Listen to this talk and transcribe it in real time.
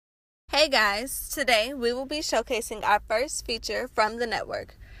Hey guys, today we will be showcasing our first feature from the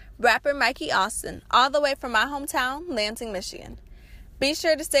network, rapper Mikeyy Austin, all the way from my hometown, Lansing, Michigan. Be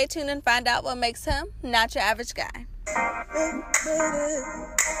sure to stay tuned and find out what makes him not your average guy.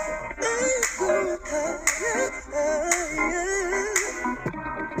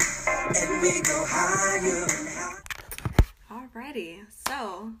 Alrighty,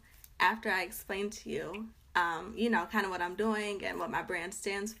 so after I explained to you, kind of what I'm doing and what my brand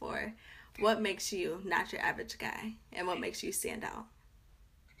stands for, what makes you not your average guy and what makes you stand out?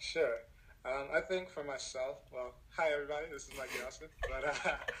 Sure. I think for myself, well, hi everybody, this is Mikeyy Austin. But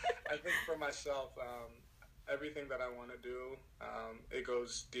I think for myself, everything that I want to do, it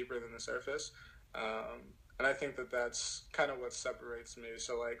goes deeper than the surface. And I think that that's kind of what separates me.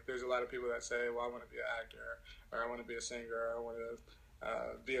 So, like, there's a lot of people that say, well, I want to be an actor, or I want to be a singer, or I want to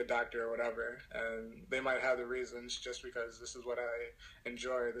be a doctor, or whatever. And they might have the reasons just because this is what I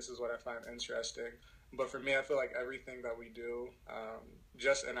enjoy, this is what I find interesting. But for me, I feel like everything that we do,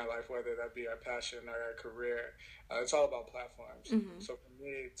 just in our life, whether that be our passion or our career, it's all about platforms. Mm-hmm. So for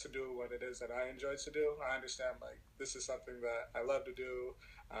me to do what it is that I enjoy to do, I understand like this is something that I love to do.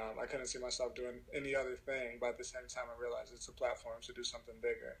 I couldn't see myself doing any other thing, but at the same time, I realized it's a platform to do something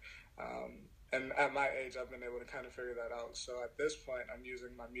bigger. And at my age, I've been able to kind of figure that out. So at this point, I'm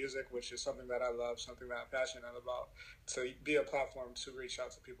using my music, which is something that I love, something that I'm passionate about, to be a platform to reach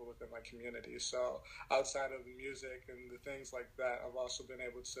out to people within my community. So outside of the music and the things like that, I've also been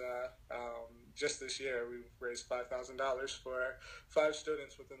able to, just this year, we've raised $5,000 for 5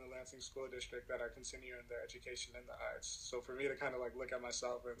 students within the Lansing School District that are continuing their education in the arts. So for me to kind of like look at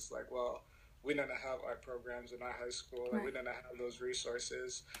myself and it's like, well, we didn't have art programs in our high school, and we Right. didn't have those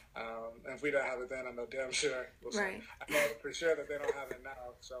resources. And if we didn't have it then, I know damn sure. Well, so Right. I know for sure that they don't have it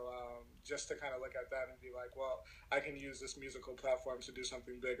now. So just to kind of look at that and be like, well, I can use this musical platform to do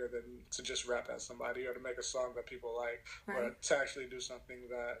something bigger than to just rap at somebody or to make a song that people like, Right. but to actually do something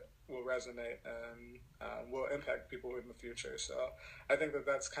that will resonate and will impact people in the future. So I think that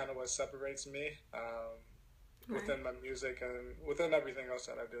that's kind of what separates me. Right. Within my music and within everything else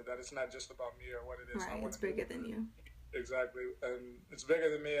that I do, that it's not just about me or what it is I Right. want It's to do. bigger than you. Exactly. And it's bigger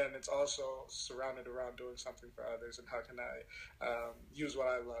than me, and it's also surrounded around doing something for others. And how can I use what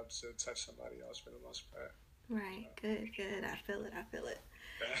I love to touch somebody else for the most part? Right. Good. Good. I feel it. I feel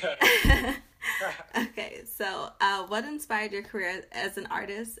So. it. Okay. So, what inspired your career as an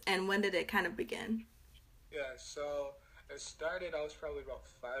artist, and when did it kind of begin? Yeah, so it started, I was probably about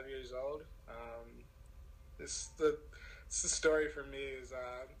 5 years old. It's the it's the story for me is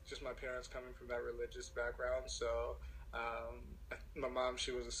just my parents coming from that religious background. So my mom,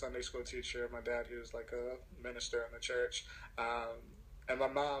 she was a Sunday school teacher. My dad, he was like a minister in the church. And my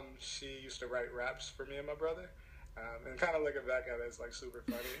mom, she used to write raps for me and my brother. And kind of looking back at it, it's like super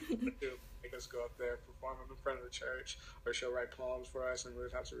funny. She'll make us go up there, perform them in front of the church, or she'll write poems for us, and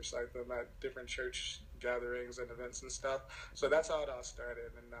we'd have to recite them at different church gatherings and events and stuff. So that's how it all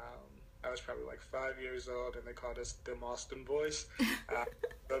started. And I was probably like 5 years old, and they called us them Austin boys. Uh,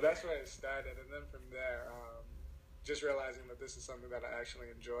 so that's where it started. And then from there, just realizing that this is something that I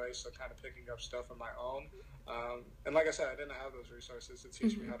actually enjoy. So kind of picking up stuff on my own. And like I said, I didn't have those resources to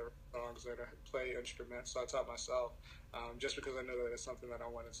teach me Mm-hmm. how to write songs or to play instruments. So I taught myself just because I knew that it's something that I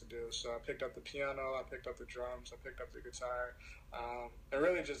wanted to do. So I picked up the piano, I picked up the drums, I picked up the guitar, and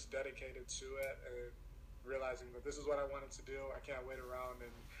really just dedicated to it and realizing that this is what I wanted to do. I can't wait around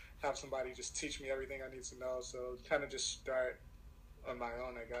and have somebody just teach me everything I need to know. So kind of just start on my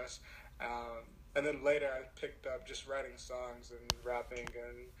own, I guess. And then later I picked up just writing songs and rapping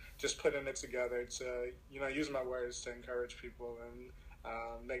and just putting it together to, use my words to encourage people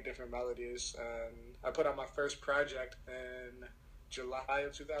and make different melodies. And I put out my first project in July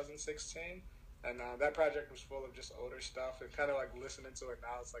of 2016. And that project was full of just older stuff and kind of like listening to it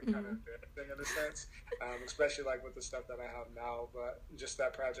now, it's like kind of Mm-hmm. embarrassing in a sense, especially like with the stuff that I have now. But just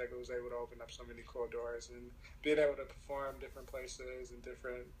that project was able to open up so many cool doors and being able to perform different places and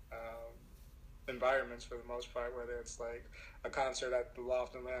different environments for the most part, whether it's like a concert at the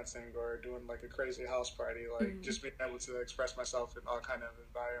Loft in Lansing or doing like a crazy house party, like Mm-hmm. just being able to express myself in all kind of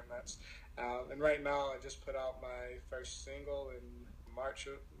environments. And right now, I just put out my first single in March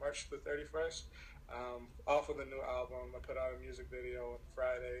the 31st. Off of the new album, I put out a music video on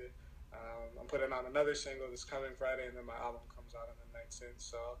Friday. I'm putting out another single this coming Friday, and then my album comes out on the 19th.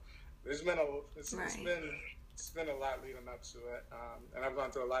 So there's been a Right. it's been a lot leading up to it, and I've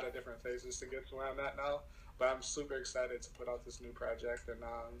gone through a lot of different phases to get to where I'm at now. But I'm super excited to put out this new project and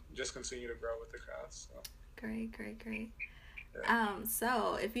just continue to grow with the craft. So Great. Great. Great.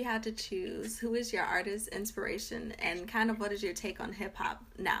 So if you had to choose, who is your artist inspiration and kind of what is your take on hip hop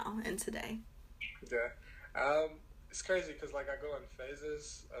now and today? Yeah. Um, it's crazy because like I go in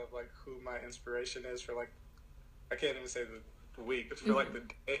phases of like who my inspiration is for like I can't even say the week, but for like Mm-hmm.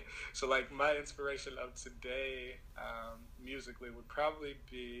 the day. So like my inspiration of today, musically would probably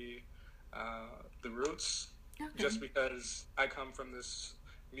be the Roots, Okay. just because I come from this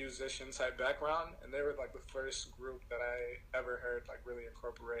musician type background, and they were like the first group that I ever heard like really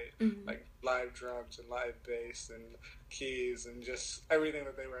incorporate Mm-hmm. like live drums and live bass and keys and just everything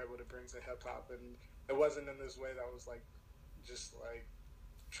that they were able to bring to hip hop. And it wasn't in this way that was like just like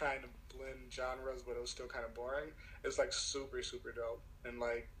trying to blend genres, but it was still kind of boring. It's like super super dope, and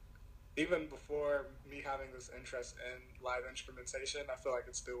like even before me having this interest in live instrumentation, I feel like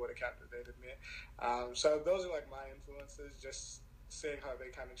it still would have captivated me. So those are like my influences, just seeing how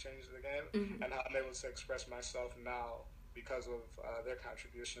they kind of changed the game Mm-hmm. and how I'm able to express myself now because of their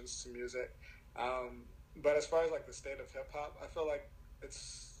contributions to music. But as far as like the state of hip hop, I feel like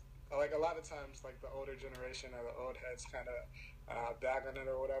it's like a lot of times like the older generation or the old heads kind of bag on it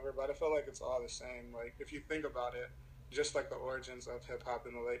or whatever. But I feel like it's all the same. Like if you think about it, just like the origins of hip hop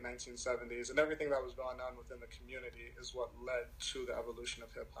in the late 1970s and everything that was going on within the community is what led to the evolution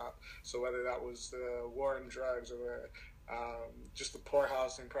of hip hop. So whether that was the war on drugs or just the poor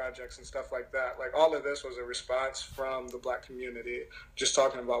housing projects and stuff like that, like all of this was a response from the black community, just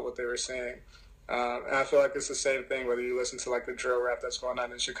talking about what they were saying. And I feel like it's the same thing whether you listen to like the drill rap that's going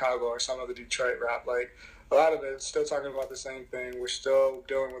on in Chicago or some of the Detroit rap. Like a lot of it is still talking about the same thing. We're still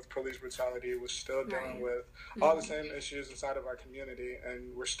dealing with police brutality. We're still dealing Right. with all the Mm-hmm. same issues inside of our community,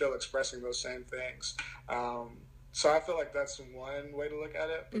 and we're still expressing those same things. So I feel like that's one way to look at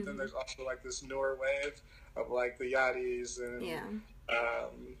it. But then Mm-hmm. there's also like this newer wave of like the Yachty's and Yeah.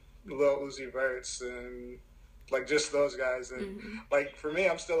 Lil Uzi Verts and like just those guys. And Mm-hmm. like for me,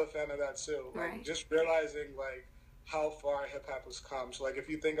 I'm still a fan of that too. Like Right. just realizing like how far hip hop has come. So like if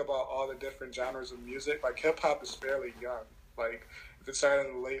you think about all the different genres of music, like hip hop is fairly young. Like if it started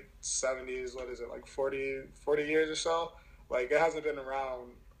in the late 70s, what is it, like 40 years or so? Like it hasn't been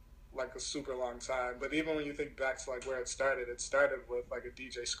around like a super long time. But even when you think back to like where it started with like a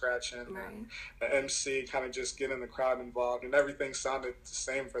DJ scratching Right. and an MC kind of just getting the crowd involved, and everything sounded the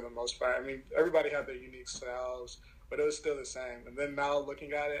same for the most part. I mean, everybody had their unique styles, but it was still the same. And then now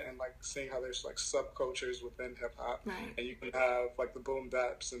looking at it and like seeing how there's like subcultures within hip hop, Right. and you can have like the Boom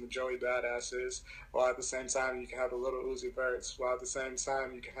Baps and the Joey Badasses, while at the same time you can have the Little Uzi Verts, while at the same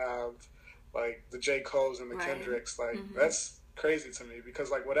time you can have like the J. Cole's and the Right. Kendricks. Like Mm-hmm. that's crazy to me because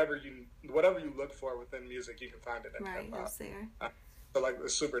like whatever you look for within music, you can find it in hip Right. hop. It's there. So like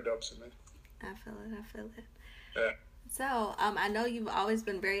it's super dope to me. I feel it. I feel it. Yeah. So, I know you've always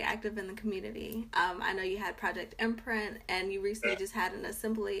been very active in the community. I know you had Project Imprint, and you recently Yeah. just had an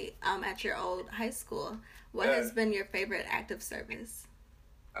assembly at your old high school. What Yeah. has been your favorite active service?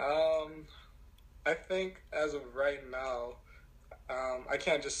 Um, I think as of right now, I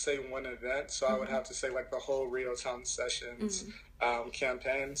can't just say one event, so I would Mm-hmm. have to say like the whole Rio Town Sessions Mm-hmm.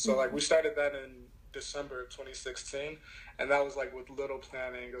 campaign. So like Mm-hmm. we started that in December of 2016, and that was like with little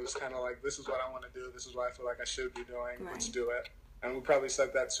planning. It was kind of like this is what I want to do. This is what I feel like I should be doing. Let's Right. do it. And we probably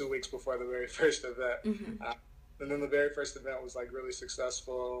said that 2 weeks before the very first event. Mm-hmm. And then the very first event was like really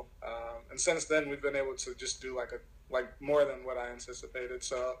successful. And since then, we've been able to just do like more than what I anticipated.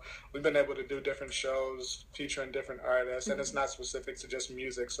 So we've been able to do different shows featuring different artists, and it's Mm-hmm. not specific to just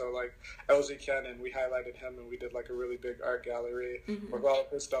music. So like LZ Cannon, we highlighted him, and we did like a really big art gallery Mm-hmm. with all of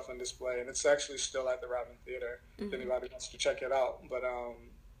his stuff on display, and it's actually still at the Robin Theater if Mm-hmm. anybody wants to check it out. But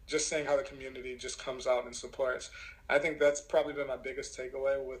just seeing how the community just comes out and supports. I think that's probably been my biggest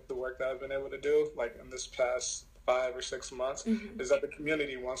takeaway with the work that I've been able to do, like in this past 5 or 6 months, Mm-hmm. is that the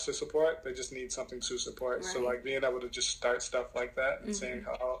community wants to support. They just need something to support. So Right. like being able to just start stuff like that and Mm-hmm. seeing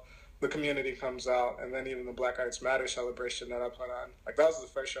how the community comes out, and then even the Black Arts Matter celebration that I put on. Like that was the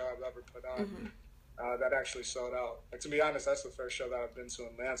first show I've ever put on. Mm-hmm. That actually sold out. Like to be honest, that's the first show that I've been to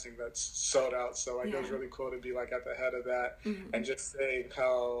in Lansing that's sold out. So like it Yeah. was really cool to be like at the head of that Mm-hmm. and just seeing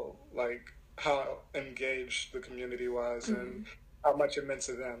how engaged the community was Mm-hmm. and how much it meant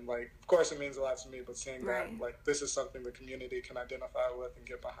to them. Like of course it means a lot to me, but seeing Right. that like this is something the community can identify with and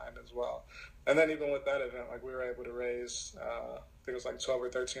get behind as well. And then even with that event, like we were able to raise I think it was like $1,200 or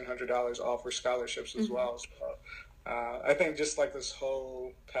 $1,300 all for scholarships as Mm-hmm. well. So I think just like this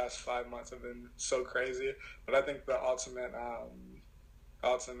whole past 5 months have been so crazy. But I think the ultimate,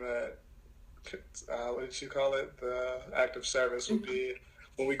 what did you call it? The active service would Mm-hmm. be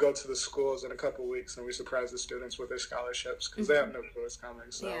when we go to the schools in a couple of weeks and we surprise the students with their scholarships because they Mm-hmm. have no clue it's coming.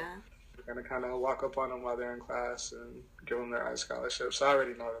 So Yeah. going to kind of walk up on them while they're in class and give them their art scholarship. So I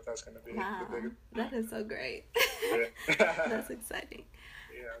already know that that's going to be Wow, the biggest. that is so great. Yeah. That's exciting.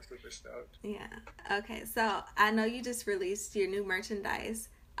 Yeah, I'm super stoked. Yeah. Okay, so I know you just released your new merchandise.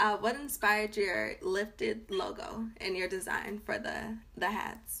 What inspired your lifted logo and your design for the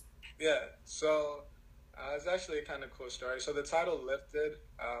hats? Yeah, so it's actually a kind of cool story. So the title Lifted,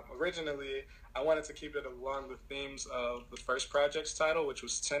 originally I wanted to keep it along the themes of the first project's title, which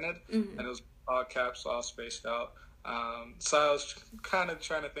was Tinted, and it was all caps, all spaced out. So I was kind of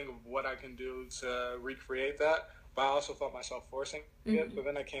trying to think of what I can do to recreate that, but I also felt myself forcing it. But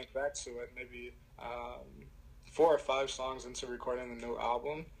then I came back to it maybe 4 or 5 songs into recording the new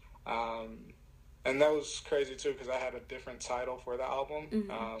album. And that was crazy too because I had a different title for the album.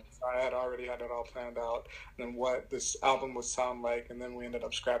 I had already had it all planned out and what this album would sound like, and then we ended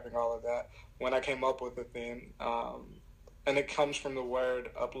up scrapping all of that when I came up with the theme. And it comes from the word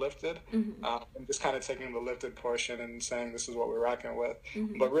uplifted, and just kind of taking the lifted portion and saying this is what we're rocking with.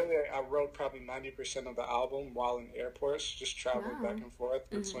 But really, I wrote probably 90% of the album while in airports, just traveling back and forth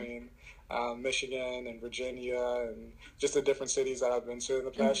between Michigan and Virginia and just the different cities that I've been to in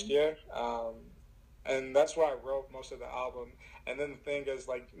the past year. And that's where I wrote most of the album. And then the thing is,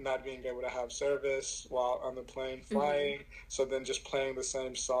 like, not being able to have service while on the plane flying. So then just playing the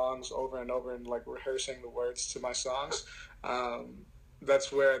same songs over and over and, like, rehearsing the words to my songs.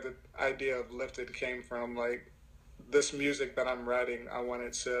 That's where the idea of Lifted came from. Like, this music that I'm writing, I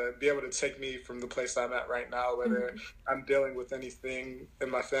wanted to be able to take me from the place I'm at right now, whether I'm dealing with anything in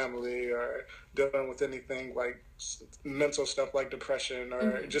my family or dealing with anything like mental stuff like depression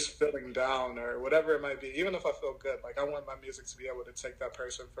or just feeling down or whatever it might be. Even if I feel good, like I want my music to be able to take that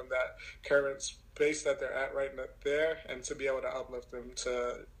person from that current space that they're at right there and to be able to uplift them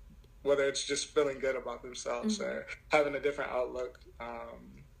to whether it's just feeling good about themselves or having a different outlook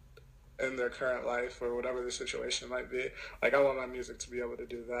in their current life or whatever the situation might be. Like, I want my music to be able to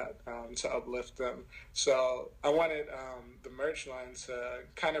do that, to uplift them. So I wanted the merch line to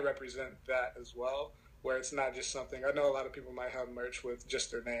kind of represent that as well, where it's not just something, I know a lot of people might have merch with just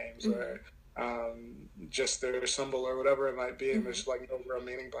their names or just their symbol or whatever it might be, and there's like no real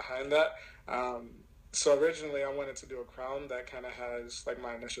meaning behind that. So originally I wanted to do a crown that kind of has like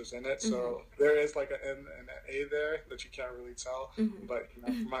my initials in it. So there is like an N and an A there that you can't really tell. But you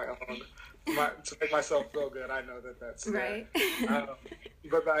know, for my own, to make myself feel good, I know that that's right.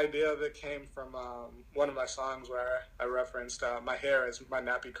 But the idea of it came from one of my songs where I referenced my hair as my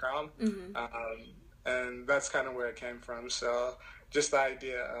nappy crown. And that's kind of where it came from. So just the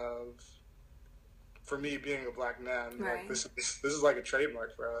idea of, for me being a black man, like this is like a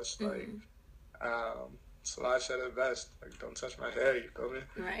trademark for us. Like, so I said it best, like, don't touch my hair, you feel me?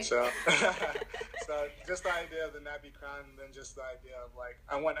 Right. So, so just the idea of the nappy crown, and then just the idea of, like,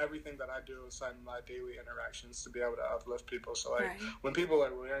 I want everything that I do inside my daily interactions to be able to uplift people. So, like, when people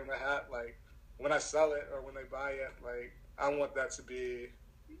are wearing the hat, like, when I sell it or when they buy it, like, I want that to be,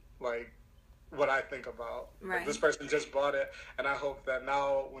 like, what I think about. Like, this person just bought it, and I hope that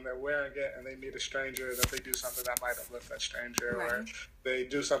now when they're wearing it and they meet a stranger, that they do something that might uplift that stranger, or they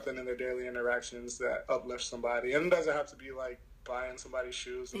do something in their daily interactions that uplifts somebody. And it doesn't have to be like buying somebody's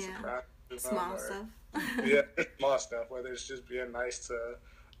shoes. It's a craft. Small stuff. Small stuff, whether it's just being nice to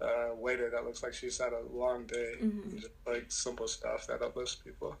a waiter that looks like she's had a long day. Just like simple stuff that uplifts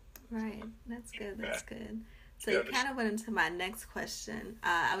people. Right. That's good. That's good. So you kind of went into my next question.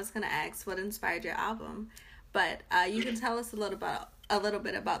 I was going to ask what inspired your album, but you can tell us a little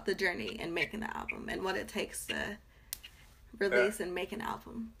bit about the journey in making the album and what it takes to release and make an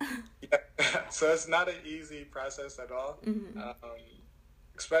album. So it's not an easy process at all.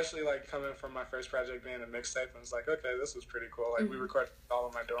 Especially like coming from my first project being a mixtape, and it's like, okay, this was pretty cool. Like we recorded it all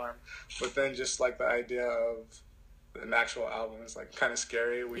in my dorm, but then just like the idea of an actual album is like kind of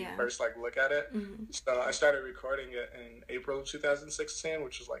scary when you first like look at it. So I started recording it in April of 2016,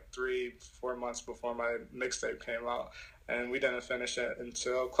 which was like 3-4 months before my mixtape came out, and we didn't finish it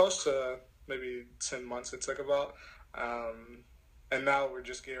until close to maybe 10 months it took about. And now we're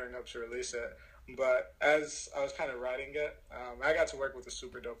just gearing up to release it. But as I was kind of writing it, I got to work with a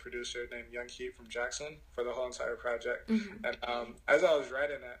super dope producer named N.Y.A.G from Jackson for the whole entire project. And as I was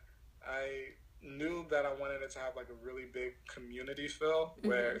writing it, I knew that I wanted it to have like a really big community feel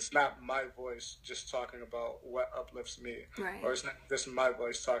where it's not my voice just talking about what uplifts me, or it's not just my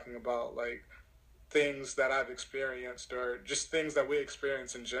voice talking about like things that I've experienced or just things that we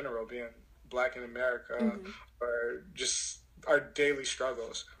experience in general being black in America, or just our daily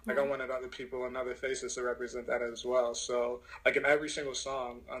struggles. Like I wanted other people and other faces to represent that as well. So like in every single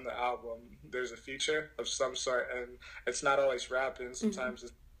song on the album, there's a feature of some sort, and it's not always rapping. Sometimes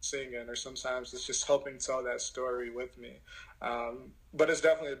it's singing, or sometimes it's just helping tell that story with me. But it's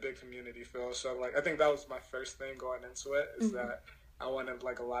definitely a big community feel. So like I think that was my first thing going into it, is that I wanted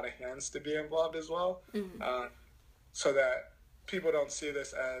like a lot of hands to be involved as well, so that people don't see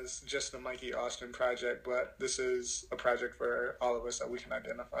this as just the Mikeyy Austin project, but this is a project for all of us that we can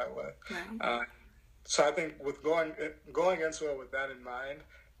identify with. Right. So I think with going into it with that in mind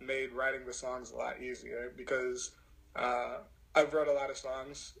made writing the songs a lot easier, because I've wrote a lot of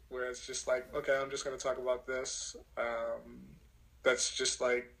songs where it's just like, okay, I'm just going to talk about this. That's just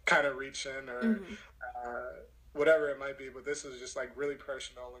like kind of reaching, or whatever it might be. But this is just like really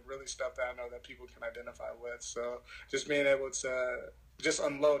personal and really stuff that I know that people can identify with. So just being able to just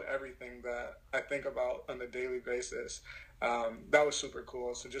unload everything that I think about on a daily basis, that was super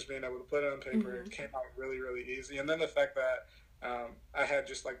cool. So just being able to put it on paper, it came out really, really easy. And then the fact that I had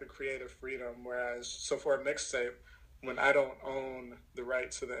just like the creative freedom, whereas, so for a mixtape, when I don't own the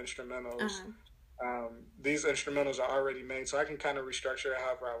rights to the instrumentals, these instrumentals are already made, so I can kind of restructure it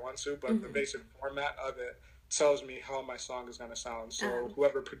however I want to, but the basic format of it tells me how my song is going to sound. So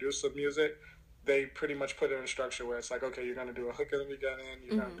whoever produced the music, they pretty much put it in a structure where it's like, okay, you're going to do a hook in the beginning,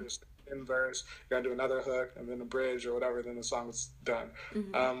 you're going to do a inverse, you're going to do another hook, and then a bridge or whatever, then the song is done.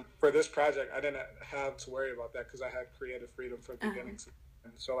 For this project, I didn't have to worry about that because I had creative freedom from beginning to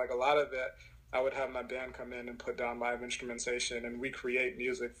end. So like a lot of it, I would have my band come in and put down live instrumentation and recreate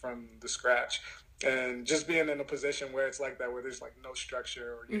music from the scratch. And just being in a position where it's like that, where there's like no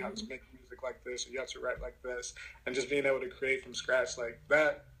structure, or you have to make music like this, or you have to write like this, and just being able to create from scratch, like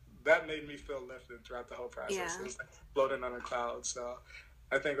that made me feel lifted throughout the whole process. Yeah. It was like floating on a cloud. So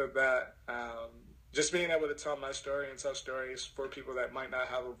I think of that, just being able to tell my story and tell stories for people that might not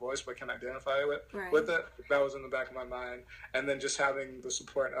have a voice but can identify with it, that was in the back of my mind. And then just having the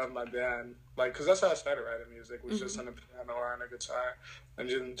support of my band, like, because that's how I started writing music, was just on a piano or on a guitar,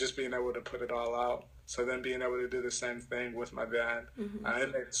 and just being able to put it all out. So then being able to do the same thing with my band,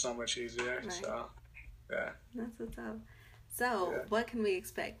 it made it so much easier. Right. So, yeah. That's what's up. So, what can we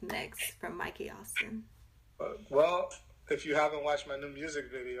expect next from Mikeyy Austin? Well, if you haven't watched my new music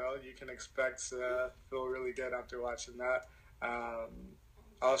video, you can expect to feel really good after watching that.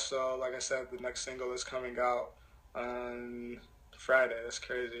 Also, like I said, the next single is coming out on Friday. That's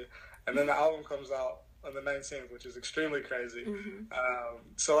crazy. And then the album comes out on the 19th, which is extremely crazy.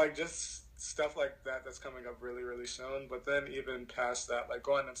 So, like, just stuff like that that's coming up really, really soon. But then even past that, like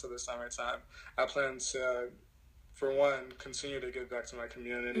going into the summertime, I plan to, for one, continue to give back to my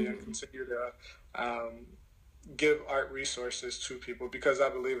community and continue to give art resources to people, because I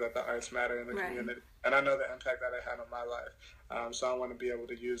believe that the arts matter in the community, and I know the impact that it had on my life. So I want to be able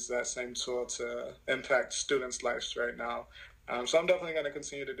to use that same tool to impact students' lives right now. So I'm definitely going to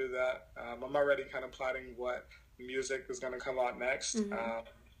continue to do that. I'm already kind of plotting what music is going to come out next,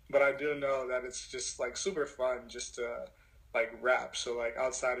 but I do know that it's just like super fun just to like rap. So like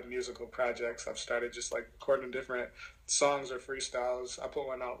outside of musical projects, I've started just like recording different songs or freestyles. I put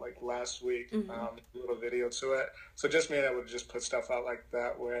one out like last week, a little video to it. So just being able to just put stuff out like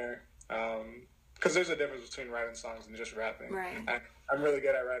that, where because there's a difference between writing songs and just rapping. I'm really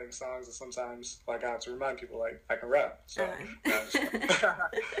good at writing songs, and sometimes like I have to remind people like I can rap. So but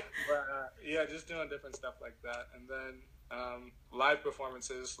yeah, just doing different stuff like that. And then live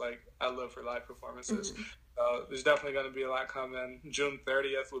performances, like I live for live performances. There's definitely going to be a lot coming. June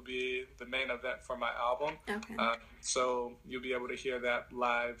 30th will be the main event for my album. So you'll be able to hear that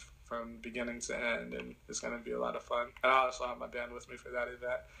live from beginning to end, and it's going to be a lot of fun. And I also have my band with me for that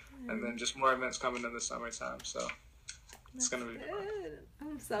event. And then just more events coming in the summertime. So it's going to be fun.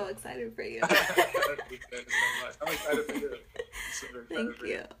 I'm so excited for you. Thank you so much. I'm excited for you. Thank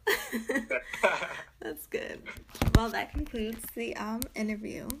you. That's good. Well, that concludes the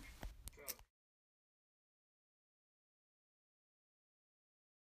interview.